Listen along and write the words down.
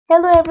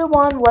Hello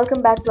everyone,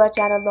 welcome back to our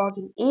channel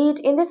Login 8.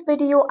 In this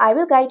video, I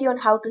will guide you on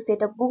how to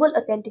set up Google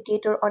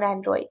Authenticator on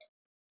Android.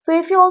 So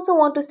if you also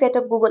want to set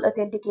up Google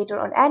Authenticator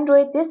on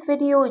Android, this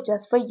video is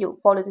just for you.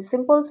 Follow the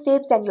simple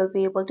steps and you'll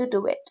be able to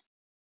do it.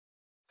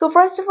 So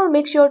first of all,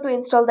 make sure to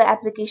install the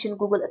application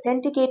Google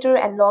Authenticator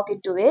and log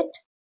into it.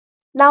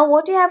 Now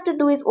what you have to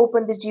do is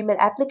open the Gmail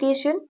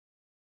application.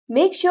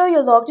 Make sure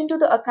you're logged into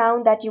the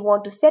account that you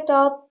want to set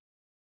up.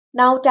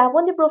 Now tap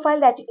on the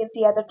profile that you can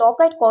see at the top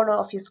right corner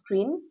of your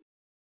screen.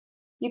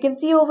 You can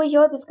see over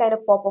here this kind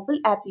of pop-up will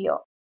appear.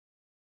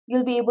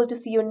 You'll be able to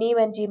see your name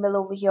and Gmail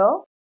over here.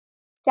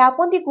 Tap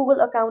on the Google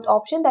account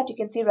option that you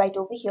can see right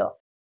over here.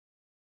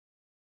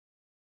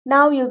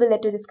 Now you'll be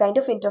led to this kind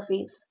of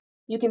interface.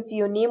 You can see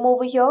your name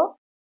over here.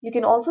 You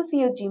can also see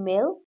your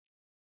Gmail.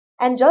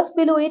 And just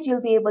below it,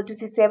 you'll be able to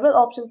see several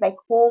options like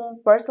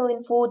home, personal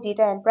info,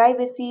 data and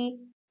privacy.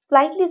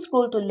 Slightly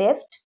scroll to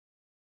left.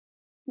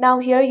 Now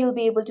here you'll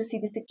be able to see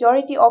the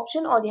security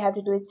option. All you have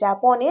to do is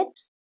tap on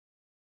it.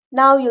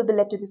 Now you'll be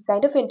led to this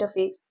kind of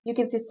interface. You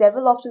can see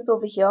several options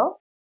over here.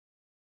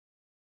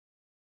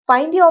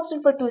 Find the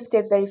option for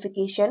two-step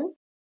verification.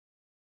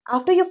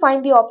 After you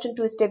find the option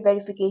two-step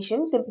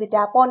verification, simply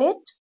tap on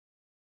it.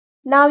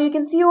 Now you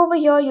can see over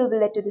here you'll be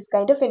led to this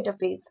kind of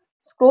interface.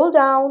 Scroll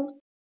down.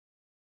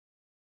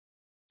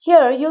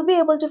 Here you'll be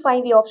able to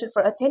find the option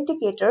for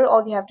Authenticator.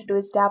 All you have to do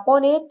is tap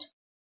on it.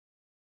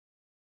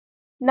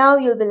 Now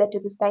you'll be led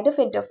to this kind of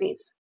interface.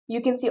 You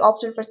can see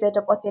option for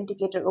setup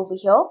Authenticator over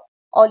here.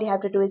 All you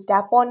have to do is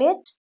tap on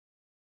it.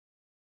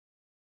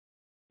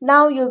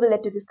 Now you'll be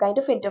led to this kind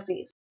of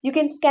interface. You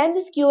can scan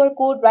this QR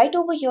code right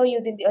over here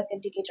using the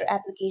Authenticator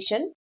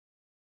application,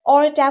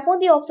 or tap on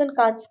the option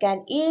can't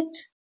scan it.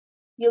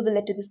 You'll be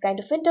led to this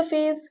kind of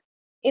interface.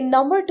 In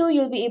number 2,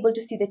 you'll be able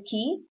to see the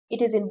key.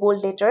 It is in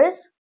bold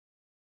letters.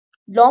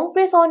 Long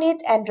press on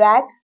it and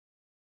drag.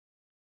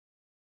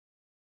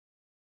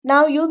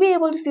 Now you'll be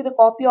able to see the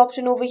copy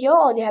option over here.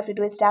 All you have to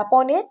do is tap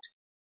on it.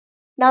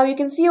 Now you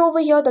can see over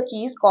here the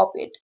key is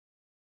copied.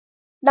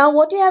 Now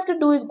what you have to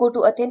do is go to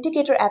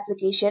Authenticator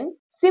application.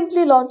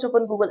 Simply launch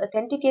open Google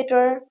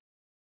Authenticator.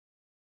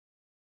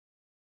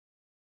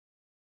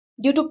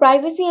 Due to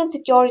privacy and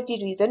security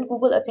reason,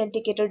 Google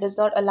Authenticator does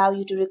not allow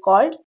you to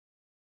record.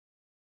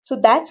 So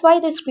that's why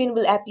the screen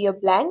will appear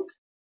blank.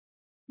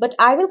 But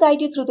I will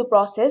guide you through the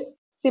process.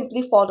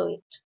 Simply follow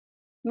it.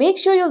 Make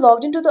sure you're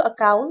logged into the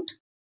account.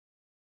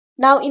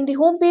 Now in the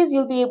home page,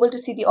 you'll be able to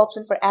see the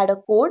option for add a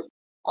code.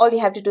 All you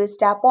have to do is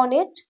tap on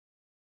it.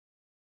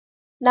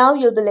 Now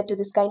you'll be led to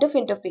this kind of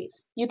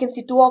interface. You can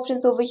see two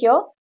options over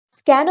here.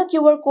 Scan a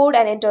QR code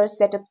and enter a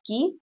setup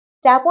key.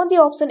 Tap on the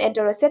option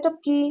enter a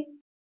setup key.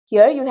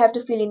 Here you'll have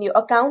to fill in your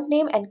account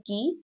name and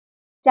key.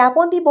 Tap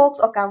on the box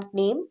account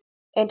name.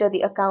 Enter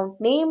the account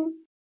name.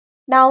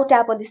 Now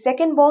tap on the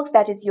second box,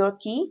 that is your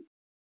key.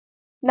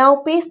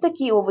 Now paste the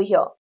key over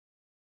here.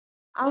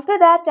 After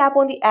that, tap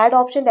on the add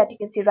option that you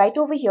can see right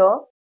over here.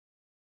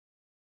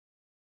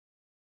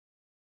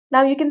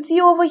 Now you can see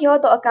over here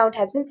the account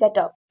has been set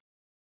up.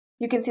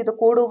 You can see the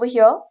code over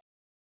here.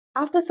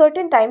 After a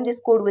certain time, this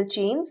code will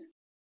change.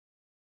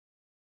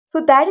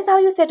 So that is how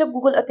you set up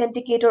Google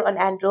Authenticator on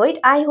Android.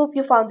 I hope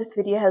you found this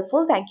video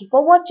helpful. Thank you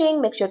for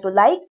watching. Make sure to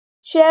like,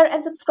 share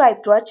and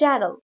subscribe to our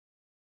channel.